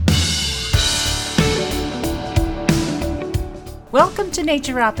Welcome to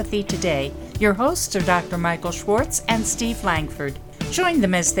Naturopathy Today. Your hosts are Dr. Michael Schwartz and Steve Langford. Join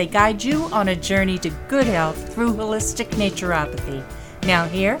them as they guide you on a journey to good health through holistic naturopathy. Now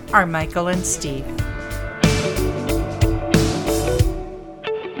here are Michael and Steve.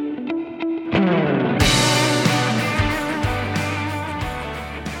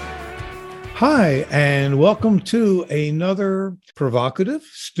 Hi, and welcome to another provocative,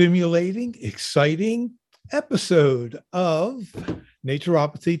 stimulating, exciting episode of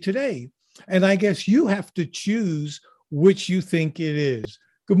Naturopathy Today. And I guess you have to choose which you think it is.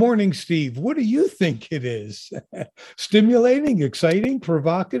 Good morning, Steve. What do you think it is? Stimulating, exciting,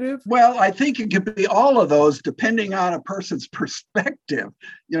 provocative? Well, I think it could be all of those depending on a person's perspective.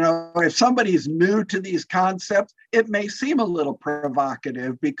 You know, if somebody's new to these concepts, it may seem a little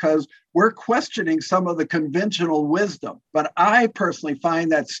provocative because we're questioning some of the conventional wisdom. But I personally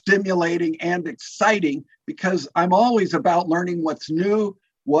find that stimulating and exciting because I'm always about learning what's new,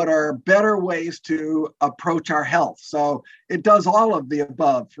 what are better ways to approach our health. So it does all of the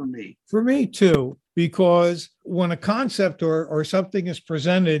above for me. For me too, because when a concept or something is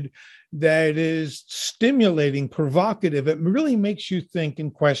presented that is stimulating, provocative, it really makes you think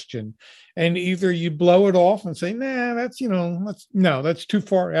and question. And either you blow it off and say, nah, that's too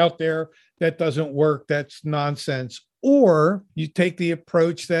far out there. That doesn't work. That's nonsense. Or you take the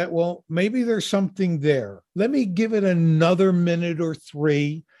approach that, well, maybe there's something there. Let me give it another minute or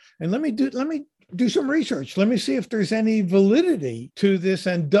three, and let me do some research. Let me see if there's any validity to this,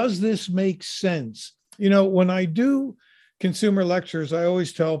 and does this make sense? You know, when I do consumer lectures, I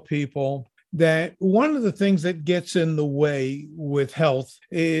always tell people that one of the things that gets in the way with health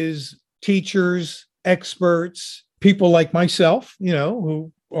is teachers, experts, people like myself,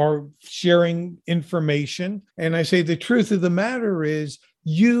 who are sharing information. And I say the truth of the matter is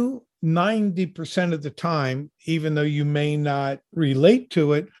you 90% of the time, even though you may not relate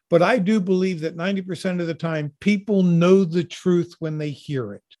to it, but I do believe that 90% of the time people know the truth when they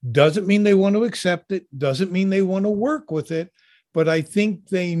hear it. Doesn't mean they want to accept it, doesn't mean they want to work with it, but I think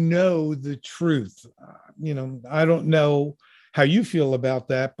they know the truth. I don't know how you feel about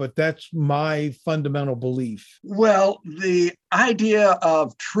that, but that's my fundamental belief. Well, the idea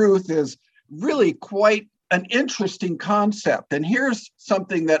of truth is really quite an interesting concept. And here's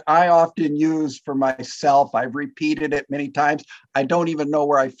something that I often use for myself. I've repeated it many times. I don't even know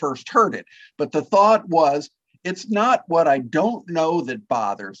where I first heard it. But the thought was, it's not what I don't know that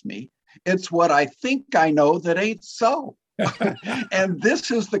bothers me. It's what I think I know that ain't so. And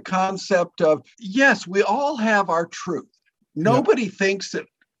this is the concept of, yes, we all have our truth. Nobody thinks that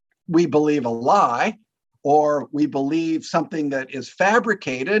we believe a lie or we believe something that is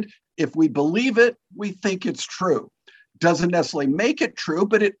fabricated. If we believe it, we think it's true. Doesn't necessarily make it true,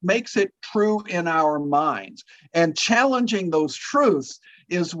 but it makes it true in our minds. And challenging those truths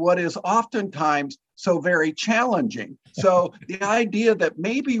is what is oftentimes so very challenging. So the idea that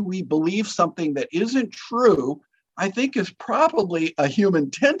maybe we believe something that isn't true, I think is probably a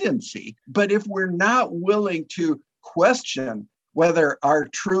human tendency. But if we're not willing to question whether our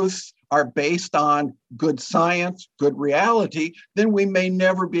truths are based on good science, good reality, then we may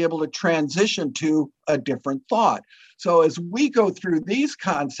never be able to transition to a different thought. So as we go through these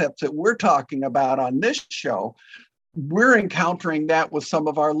concepts that we're talking about on this show, we're encountering that with some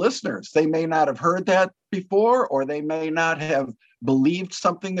of our listeners. They may not have heard that before, or they may not have believed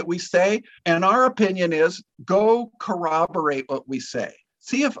something that we say. And our opinion is go corroborate what we say.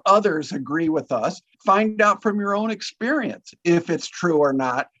 See if others agree with us. Find out from your own experience if it's true or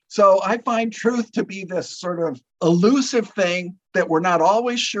not. So I find truth to be this sort of elusive thing that we're not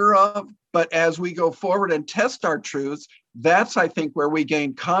always sure of. But as we go forward and test our truths, that's, I think, where we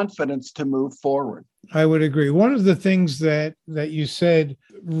gain confidence to move forward. I would agree. One of the things that you said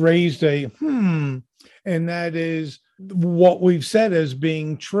raised a and that is what we've said as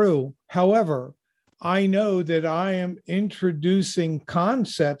being true. However, I know that I am introducing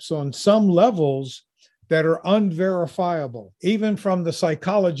concepts on some levels that are unverifiable, even from the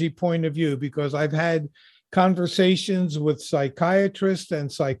psychology point of view, because I've had conversations with psychiatrists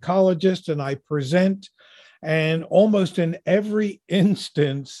and psychologists, and I present, and almost in every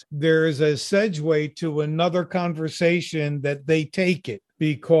instance, there is a segue to another conversation that they take it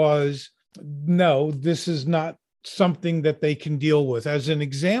because, no, this is not something that they can deal with. As an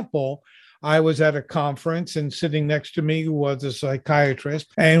example, I was at a conference and sitting next to me was a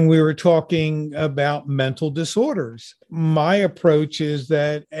psychiatrist, and we were talking about mental disorders. My approach is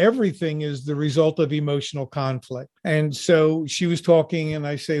that everything is the result of emotional conflict. And so she was talking and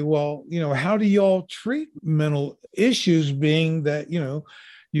I say, well, how do y'all treat mental issues being that,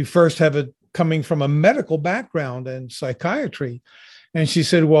 you first have a coming from a medical background and psychiatry. And she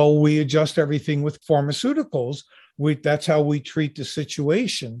said, well, we adjust everything with pharmaceuticals. That's how we treat the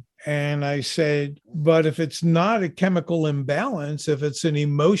situation. And I said, but if it's not a chemical imbalance, if it's an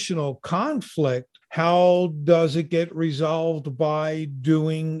emotional conflict, how does it get resolved by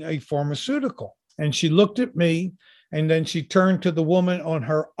doing a pharmaceutical? And she looked at me, and then she turned to the woman on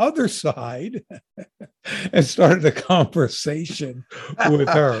her other side and started a conversation with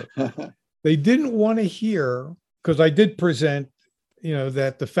her. They didn't want to hear, because I did present,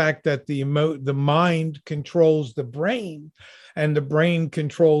 that the fact that the mind controls the brain, and the brain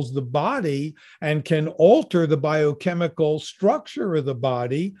controls the body and can alter the biochemical structure of the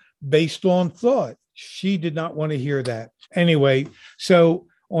body based on thought. She did not want to hear that. Anyway, so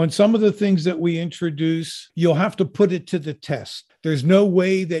on some of the things that we introduce, you'll have to put it to the test. There's no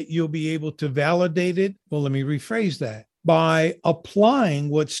way that you'll be able to validate it. Well, let me rephrase that. By applying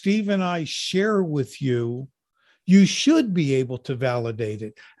what Steve and I share with you, you should be able to validate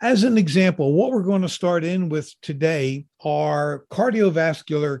it. As an example, what we're going to start in with today are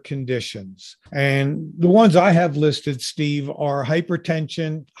cardiovascular conditions. And the ones I have listed, Steve, are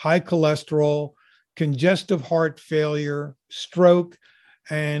hypertension, high cholesterol, congestive heart failure, stroke,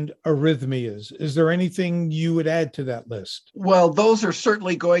 and arrhythmias. Is there anything you would add to that list? Well, those are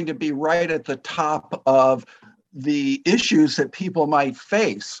certainly going to be right at the top of the issues that people might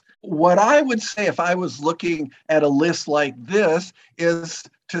face. What I would say if I was looking at a list like this is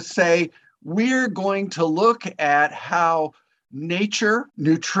to say, we're going to look at how nature,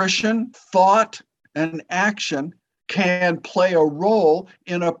 nutrition, thought, and action can play a role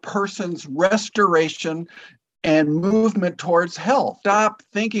in a person's restoration and movement towards health. Stop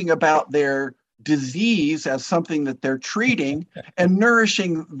thinking about their disease as something that they're treating and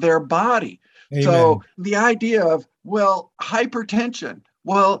nourishing their body. Amen. So the idea of, well, hypertension,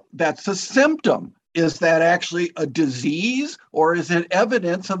 well, that's a symptom. Is that actually a disease, or is it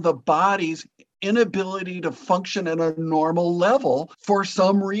evidence of the body's inability to function at a normal level for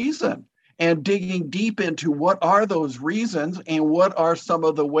some reason? And digging deep into what are those reasons and what are some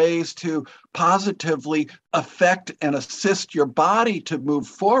of the ways to positively affect and assist your body to move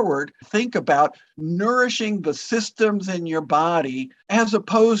forward. Think about nourishing the systems in your body as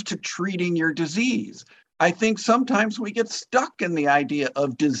opposed to treating your disease. I think sometimes we get stuck in the idea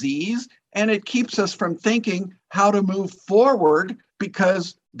of disease, and it keeps us from thinking how to move forward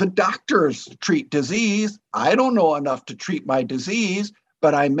because the doctors treat disease. I don't know enough to treat my disease,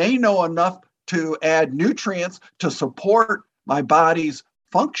 but I may know enough to add nutrients to support my body's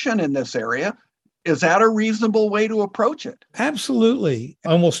function in this area. Is that a reasonable way to approach it? Absolutely.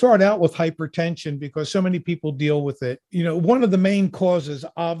 And we'll start out with hypertension because so many people deal with it. One of the main causes,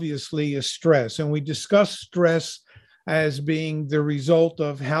 obviously, is stress. And we discuss stress as being the result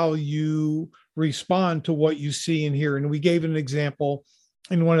of how you respond to what you see and hear. And we gave an example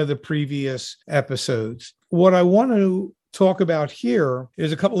in one of the previous episodes. What I want to talk about here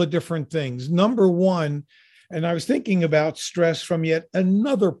is a couple of different things. Number one, and I was thinking about stress from yet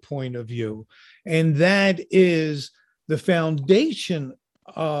another point of view, and that is the foundation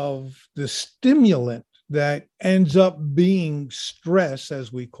of the stimulant that ends up being stress,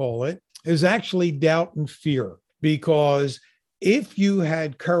 as we call it, is actually doubt and fear. Because if you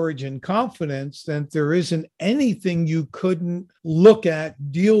had courage and confidence, then there isn't anything you couldn't look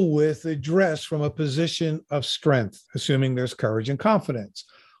at, deal with, address from a position of strength, assuming there's courage and confidence.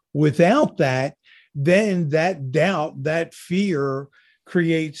 Without that, then that doubt, that fear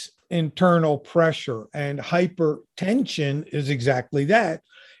creates internal pressure, and hypertension is exactly that.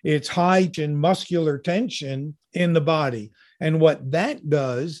 It's high and muscular tension in the body. And what that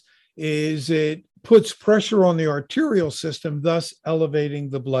does is it puts pressure on the arterial system, thus elevating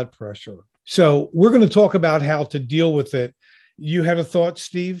the blood pressure. So we're going to talk about how to deal with it. You had a thought,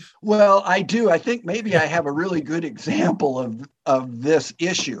 Steve? Well, I do. I think maybe I have a really good example of this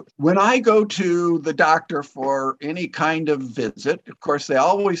issue. When I go to the doctor for any kind of visit, of course, they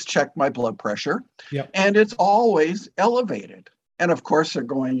always check my blood pressure, and it's always elevated. And of course, they're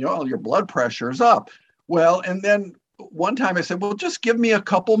going, your blood pressure is up. Well, and then one time I said, well, just give me a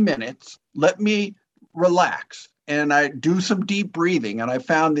couple minutes. Let me relax. And I do some deep breathing. And I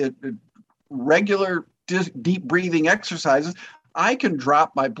found that regular deep breathing exercises, I can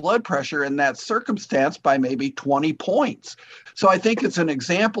drop my blood pressure in that circumstance by maybe 20 points. So I think it's an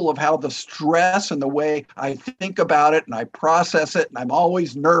example of how the stress and the way I think about it and I process it, and I'm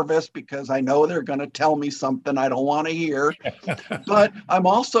always nervous because I know they're going to tell me something I don't want to hear, but I'm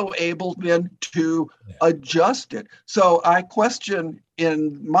also able then to adjust it. So I question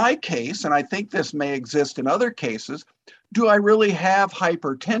in my case, and I think this may exist in other cases, do I really have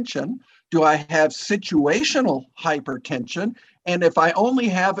hypertension? Do I have situational hypertension? And if I only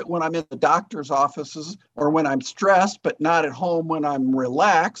have it when I'm in the doctor's offices or when I'm stressed, but not at home when I'm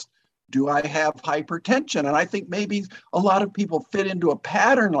relaxed, do I have hypertension? And I think maybe a lot of people fit into a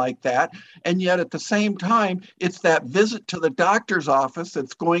pattern like that. And yet at the same time, it's that visit to the doctor's office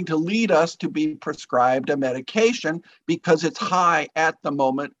that's going to lead us to be prescribed a medication because it's high at the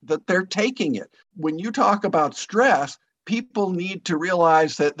moment that they're taking it. When you talk about stress, people need to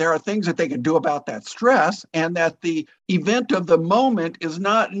realize that there are things that they can do about that stress and that the event of the moment is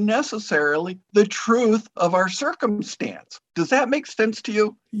not necessarily the truth of our circumstance. Does that make sense to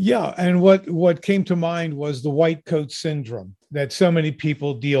you? Yeah. And what came to mind was the white coat syndrome that so many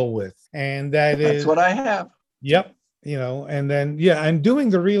people deal with. And that's what I have. Yep. And then, and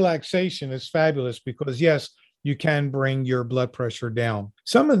doing the relaxation is fabulous because, yes, you can bring your blood pressure down.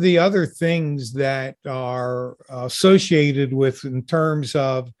 Some of the other things that are associated with in terms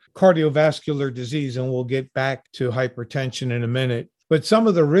of cardiovascular disease, and we'll get back to hypertension in a minute, but some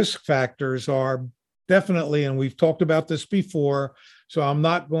of the risk factors are definitely, and we've talked about this before, so I'm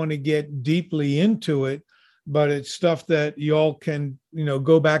not going to get deeply into it, but it's stuff that y'all can,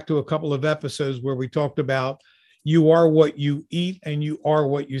 go back to a couple of episodes where we talked about you are what you eat and you are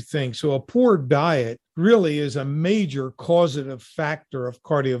what you think. So a poor diet really is a major causative factor of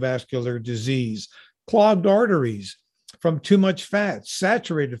cardiovascular disease. Clogged arteries from too much fat,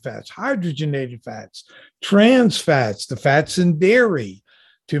 saturated fats, hydrogenated fats, trans fats, the fats in dairy,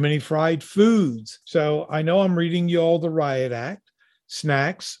 too many fried foods. So I know I'm reading you all the Riot Act,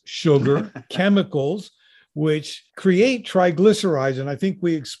 snacks, sugar, chemicals, which create triglycerides. And I think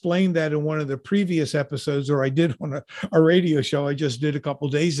we explained that in one of the previous episodes, or I did on a radio show I just did a couple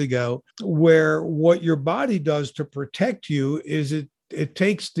of days ago, where what your body does to protect you is it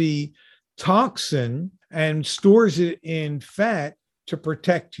takes the toxin and stores it in fat to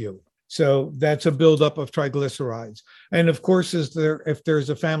protect you. So that's a buildup of triglycerides. And of course, if there's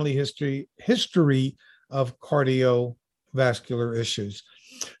a family history of cardiovascular issues.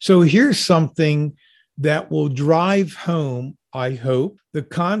 So here's something that will drive home, I hope, the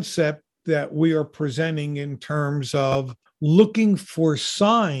concept that we are presenting in terms of looking for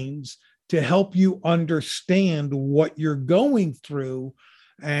signs to help you understand what you're going through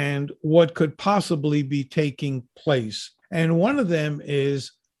and what could possibly be taking place. And one of them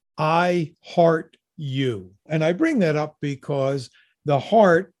is, I heart you. And I bring that up because the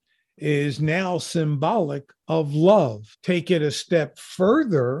heart is now symbolic of love. Take it a step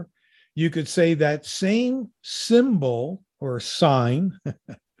further. You could say that same symbol or sign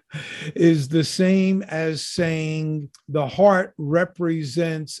is the same as saying the heart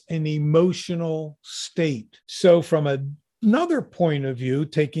represents an emotional state. So from another point of view,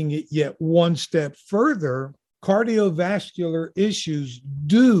 taking it yet one step further, cardiovascular issues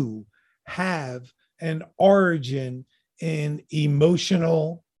do have an origin in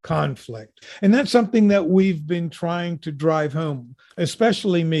emotional conflict. And that's something that we've been trying to drive home,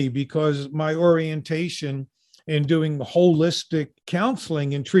 especially me, because my orientation in doing holistic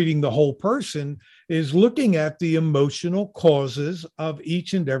counseling and treating the whole person is looking at the emotional causes of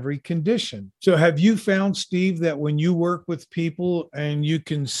each and every condition. So have you found, Steve, that when you work with people and you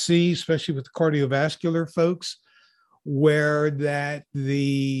can see, especially with cardiovascular folks, where that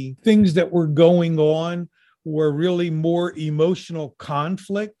the things that were going on were really more emotional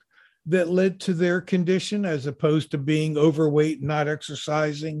conflict that led to their condition as opposed to being overweight, not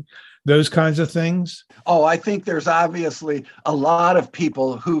exercising, those kinds of things? Oh, I think there's obviously a lot of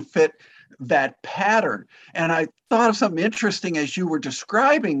people who fit that pattern. And I thought of something interesting as you were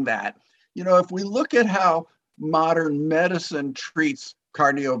describing that. If we look at how modern medicine treats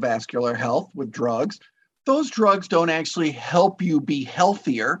cardiovascular health with drugs, those drugs don't actually help you be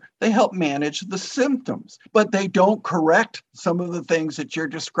healthier. They help manage the symptoms, but they don't correct some of the things that you're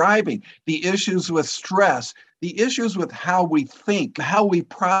describing. The issues with stress, the issues with how we think, how we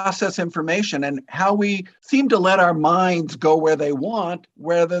process information, and how we seem to let our minds go where they want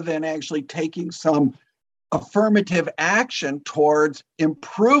rather than actually taking some affirmative action towards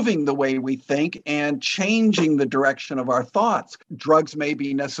improving the way we think and changing the direction of our thoughts. Drugs may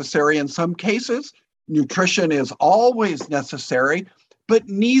be necessary in some cases. Nutrition is always necessary, but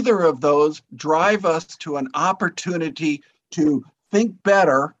neither of those drive us to an opportunity to think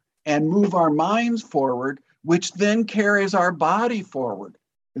better and move our minds forward, which then carries our body forward.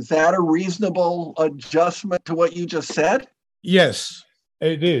 Is that a reasonable adjustment to what you just said? Yes,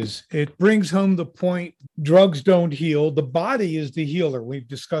 it is. It brings home the point, drugs don't heal. The body is the healer. We've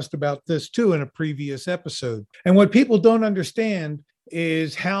discussed about this too in a previous episode. And what people don't understand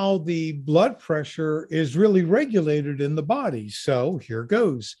is how the blood pressure is really regulated in the body. So here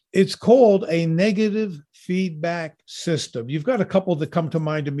goes. It's called a negative feedback system. You've got a couple that come to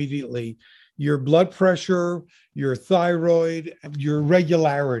mind immediately: your blood pressure, your thyroid, your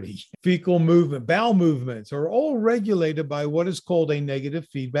regularity. Fecal movement, bowel movements are all regulated by what is called a negative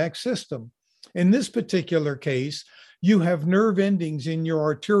feedback system. In this particular case, you have nerve endings in your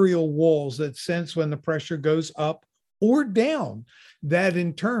arterial walls that sense when the pressure goes up or down. That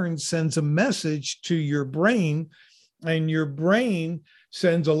in turn sends a message to your brain, and your brain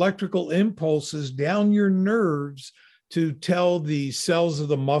sends electrical impulses down your nerves to tell the cells of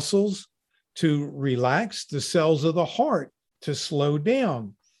the muscles to relax, the cells of the heart to slow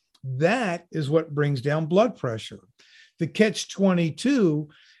down. That is what brings down blood pressure. The catch-22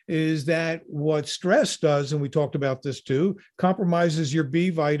 is that what stress does, and we talked about this too, compromises your B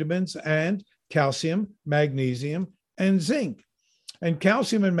vitamins and calcium, magnesium, and zinc. And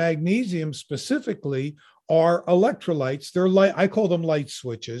calcium and magnesium specifically are electrolytes. They're light, I call them light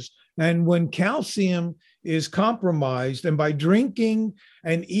switches. And when calcium is compromised, and by drinking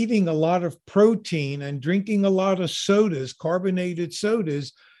and eating a lot of protein and drinking a lot of sodas, carbonated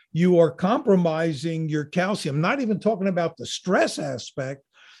sodas, you are compromising your calcium. Not even talking about the stress aspect,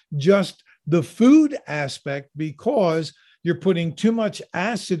 just the food aspect, because you're putting too much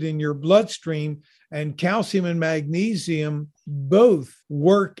acid in your bloodstream, and calcium and magnesium both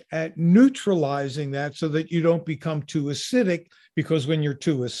work at neutralizing that so that you don't become too acidic, because when you're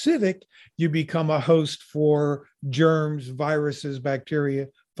too acidic, you become a host for germs, viruses, bacteria,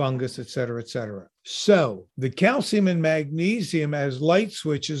 fungus, et cetera, et cetera. So the calcium and magnesium as light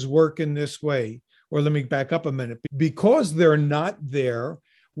switches work in this way. Or let me back up a minute. Because they're not there,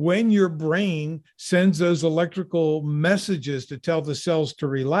 when your brain sends those electrical messages to tell the cells to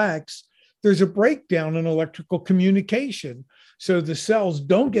relax, there's a breakdown in electrical communication. So the cells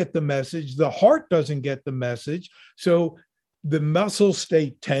don't get the message, the heart doesn't get the message. So the muscles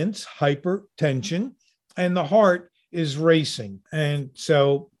stay tense, hypertension, and the heart is racing. And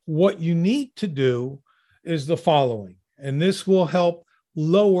so what you need to do is the following, and this will help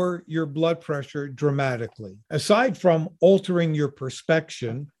lower your blood pressure dramatically. Aside from altering your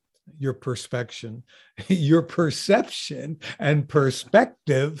perception and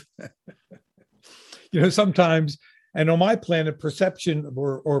perspective, sometimes, and on my planet, perception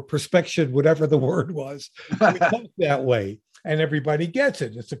or perspection, whatever the word was, we talk that way and everybody gets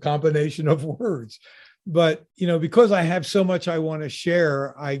it. It's a combination of words. But, because I have so much I want to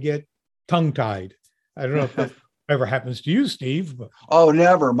share, I get tongue-tied. I don't know if that ever happens to you, Steve. But... Oh,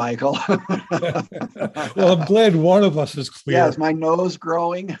 never, Michael. Well, I'm glad one of us is clear. Yeah, is my nose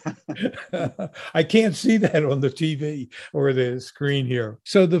growing? I can't see that on the TV or the screen here.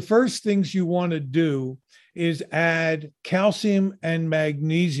 So the first things you want to do is add calcium and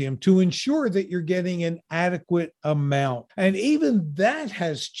magnesium to ensure that you're getting an adequate amount. And even that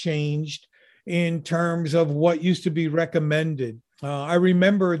has changed in terms of what used to be recommended. I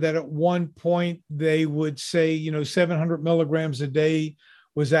remember that at one point they would say, 700 milligrams a day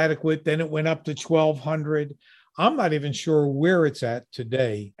was adequate. Then it went up to 1,200. I'm not even sure where it's at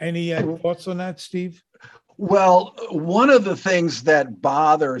today. Any thoughts on that, Steve? Well, one of the things that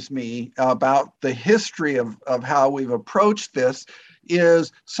bothers me about the history of how we've approached this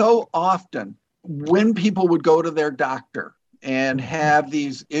is so often when people would go to their doctor and have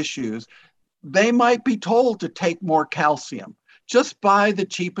these issues, they might be told to take more calcium. Just buy the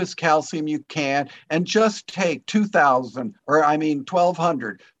cheapest calcium you can and just take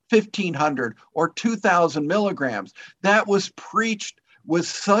 1,200, 1,500, or 2,000 milligrams. That was preached with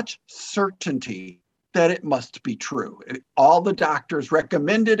such certainty that it must be true. All the doctors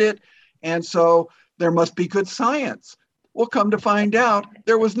recommended it, and so there must be good science. Well, come to find out,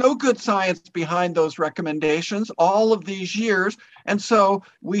 there was no good science behind those recommendations all of these years. And so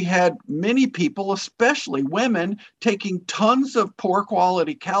we had many people, especially women, taking tons of poor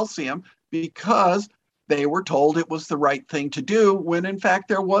quality calcium because they were told it was the right thing to do, when in fact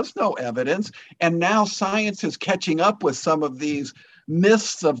there was no evidence. And now science is catching up with some of these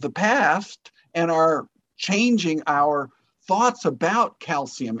myths of the past and are changing our thoughts about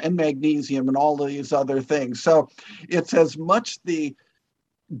calcium and magnesium and all of these other things. So it's as much the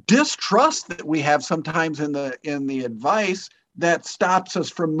distrust that we have sometimes in the advice that stops us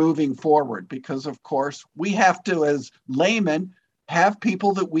from moving forward, because of course we have to, as laymen, have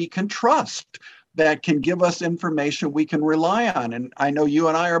people that we can trust, that can give us information we can rely on. And I know you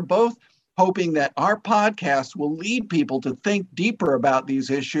and I are both hoping that our podcast will lead people to think deeper about these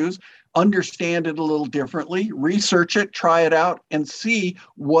issues, understand it a little differently, research it, try it out, and see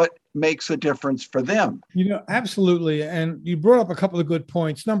what makes a difference for them. Absolutely. And you brought up a couple of good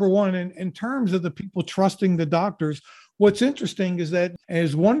points. Number one, in terms of the people trusting the doctors, what's interesting is that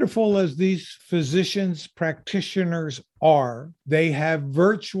as wonderful as these physicians, practitioners are, they have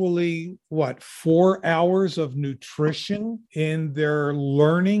virtually 4 hours of nutrition in their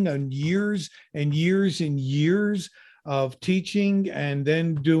learning and years and years and years of teaching and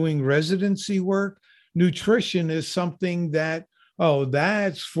then doing residency work. Nutrition is something that,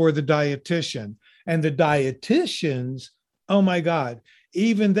 that's for the dietitian. And the dietitians, oh my God,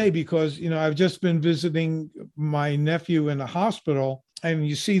 even they, because, I've just been visiting my nephew in the hospital, and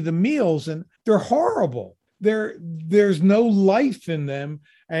you see the meals and they're horrible. There's no life in them,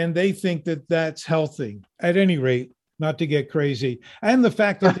 and they think that that's healthy. At any rate, not to get crazy. And the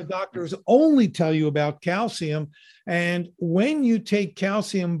fact that the doctors only tell you about calcium. And when you take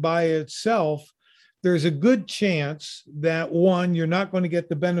calcium by itself, there's a good chance that, one, you're not going to get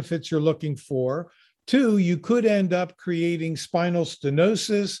the benefits you're looking for. Two, you could end up creating spinal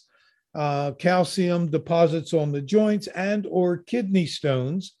stenosis, calcium deposits on the joints, and or kidney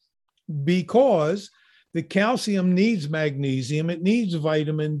stones, because the calcium needs magnesium. It needs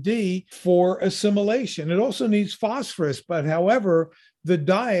vitamin D for assimilation. It also needs phosphorus. But however, the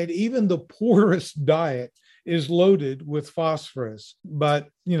diet, even the poorest diet, is loaded with phosphorus. But,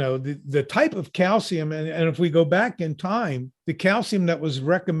 the type of calcium, and if we go back in time, the calcium that was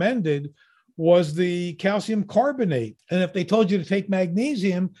recommended was the calcium carbonate. And if they told you to take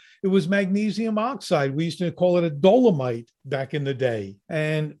magnesium, it was magnesium oxide. We used to call it a dolomite back in the day.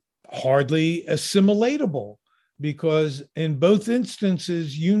 And hardly assimilatable, because in both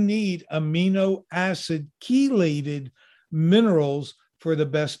instances, you need amino acid chelated minerals for the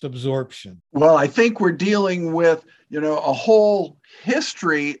best absorption. Well, I think we're dealing with, a whole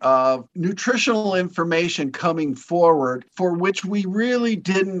history of nutritional information coming forward for which we really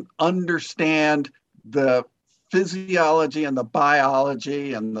didn't understand the physiology and the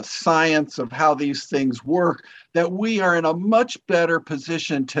biology and the science of how these things work, that we are in a much better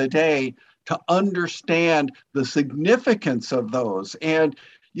position today to understand the significance of those. And,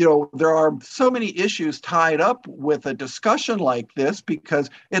 there are so many issues tied up with a discussion like this, because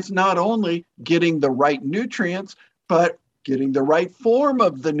it's not only getting the right nutrients, but getting the right form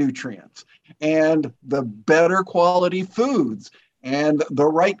of the nutrients and the better quality foods and the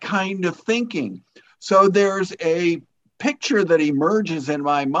right kind of thinking. So there's a picture that emerges in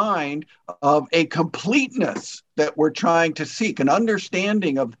my mind of a completeness that we're trying to seek, an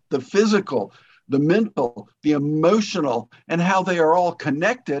understanding of the physical, the mental, the emotional, and how they are all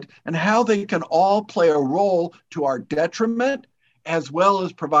connected and how they can all play a role to our detriment, as well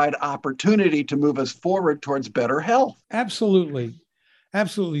as provide opportunity to move us forward towards better health. Absolutely.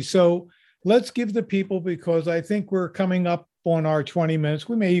 Absolutely. So let's give the people, because I think we're coming up on our 20 minutes.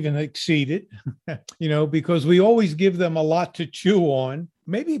 We may even exceed it, because we always give them a lot to chew on,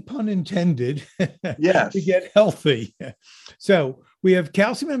 maybe pun intended, yes, to get healthy. So we have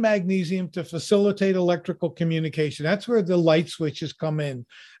calcium and magnesium to facilitate electrical communication. That's where the light switches come in.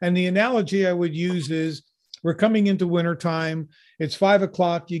 And the analogy I would use is, we're coming into wintertime. It's 5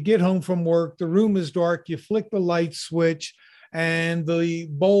 o'clock. You get home from work. The room is dark. You flick the light switch and the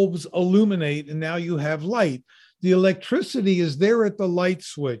bulbs illuminate, and now you have light. The electricity is there at the light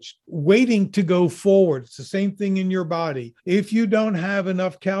switch, waiting to go forward. It's the same thing in your body. If you don't have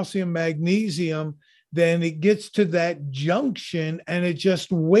enough calcium, magnesium, then it gets to that junction and it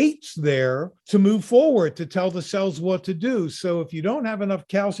just waits there to move forward, to tell the cells what to do. So if you don't have enough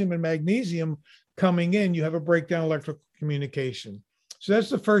calcium and magnesium coming in, you have a breakdown in electrical communication. So that's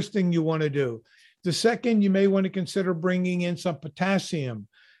the first thing you want to do. The second, you may want to consider bringing in some potassium,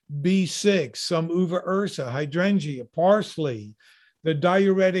 B6, some uva ursa, hydrangea, parsley, the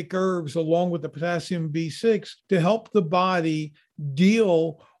diuretic herbs, along with the potassium B6, to help the body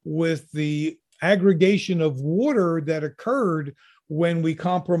deal with the aggregation of water that occurred when we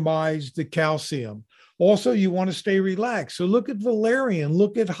compromised the calcium. Also, you want to stay relaxed. So look at valerian,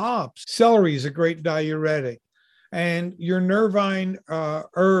 look at hops. Celery is a great diuretic. And your nervine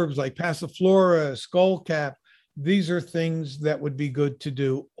herbs like passiflora, skullcap, these are things that would be good to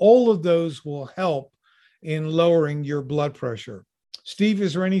do. All of those will help in lowering your blood pressure. Steve,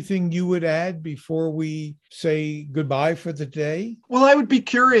 is there anything you would add before we say goodbye for the day? Well, I would be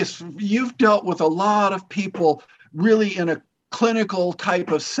curious. You've dealt with a lot of people really in a clinical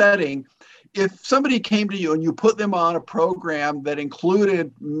type of setting. If somebody came to you and you put them on a program that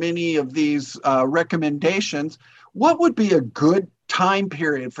included many of these recommendations, what would be a good time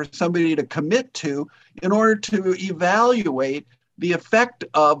period for somebody to commit to in order to evaluate the effect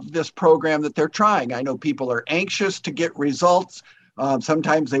of this program that they're trying? I know people are anxious to get results.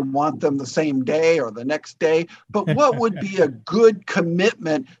 Sometimes they want them the same day or the next day. But what would be a good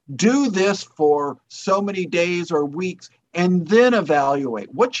commitment? Do this for so many days or weeks and then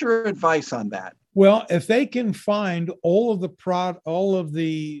evaluate. What's your advice on that? Well, if they can find all of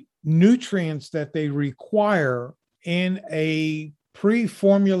the nutrients that they require in a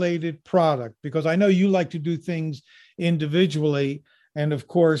pre-formulated product, because I know you like to do things individually, and of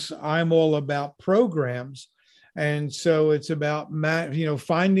course I'm all about programs, and so it's about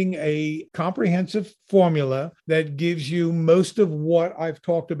finding a comprehensive formula that gives you most of what I've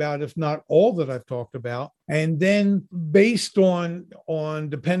talked about, if not all that I've talked about, and then based on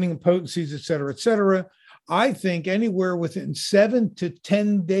depending on potencies, et cetera, I think anywhere within 7 to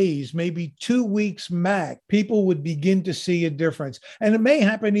 10 days, maybe 2 weeks max, people would begin to see a difference. And it may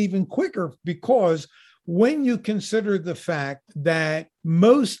happen even quicker, because when you consider the fact that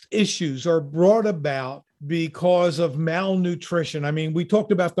most issues are brought about because of malnutrition. I mean, we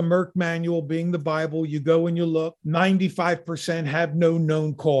talked about the Merck manual being the Bible. You go and you look, 95% have no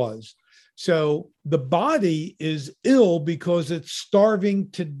known cause. So the body is ill because it's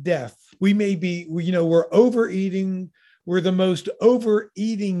starving to death. We may be, we're overeating. We're the most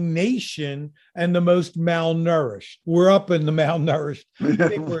overeating nation and the most malnourished. We're up in the malnourished. I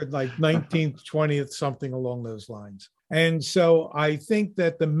think we're like 19th, 20th, something along those lines. And so I think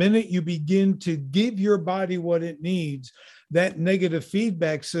that the minute you begin to give your body what it needs, that negative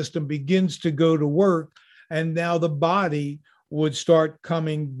feedback system begins to go to work. And now the body would start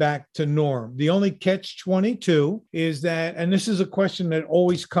coming back to norm. The only catch-22 is that, and this is a question that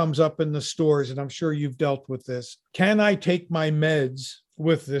always comes up in the stores, and I'm sure you've dealt with this. Can I take my meds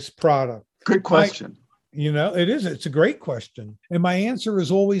with this product? Good question. It is. It's a great question. And my answer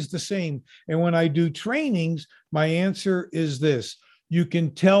is always the same. And when I do trainings, my answer is this. You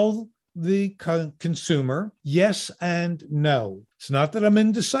can tell the consumer yes and no. It's not that I'm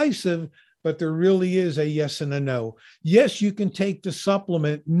indecisive, but there really is a yes and a no. Yes, you can take the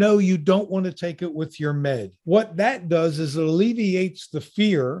supplement. No, you don't want to take it with your med. What that does is it alleviates the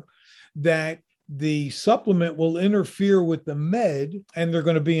fear that the supplement will interfere with the med and they're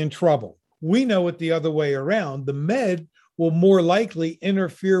going to be in trouble. We know it the other way around. The med will more likely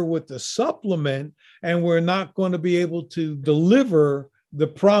interfere with the supplement, and we're not going to be able to deliver the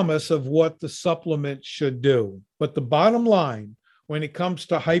promise of what the supplement should do. But the bottom line, when it comes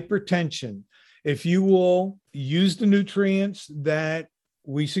to hypertension, if you will use the nutrients that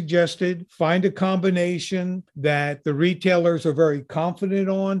we suggested, find a combination that the retailers are very confident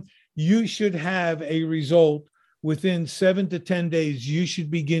on, you should have a result within 7 to 10 days. You should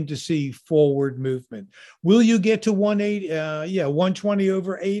begin to see forward movement. Will you get to 120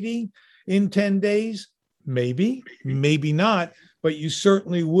 over 80 in 10 days? Maybe, maybe not, but you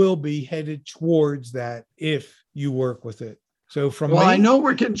certainly will be headed towards that if you work with it. So I know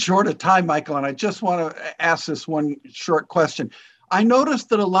we're getting short of time, Michael, and I just want to ask this one short question. I noticed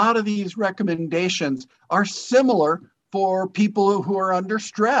that a lot of these recommendations are similar for people who are under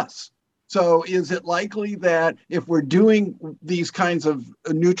stress. So is it likely that if we're doing these kinds of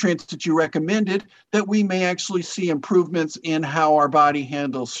nutrients that you recommended, that we may actually see improvements in how our body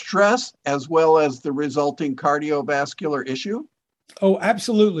handles stress as well as the resulting cardiovascular issue? Oh,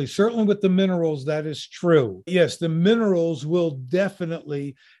 absolutely. Certainly with the minerals, that is true. Yes, the minerals will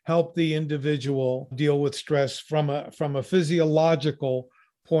definitely help the individual deal with stress from a physiological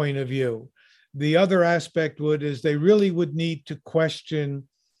point of view. The other aspect is they really would need to question,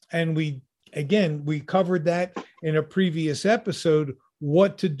 and we covered that in a previous episode,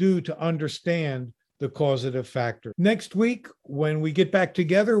 what to do to understand the causative factor. Next week, when we get back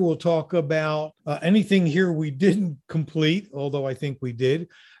together, we'll talk about anything here we didn't complete, although I think we did.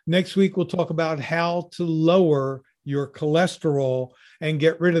 Next week, we'll talk about how to lower your cholesterol and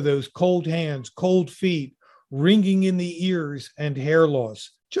get rid of those cold hands, cold feet, ringing in the ears, and hair loss,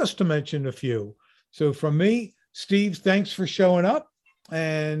 just to mention a few. So from me, Steve, thanks for showing up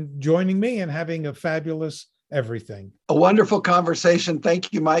and joining me and having a fabulous everything. A wonderful conversation.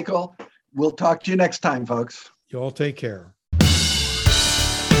 Thank you, Michael. We'll talk to you next time, folks. You all take care.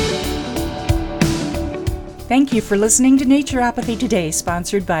 Thank you for listening to Naturopathy Today,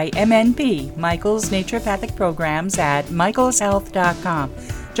 sponsored by MNP, Michael's Naturopathic Programs at michaelshealth.com.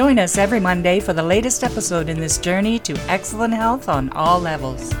 Join us every Monday for the latest episode in this journey to excellent health on all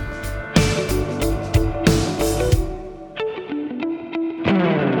levels.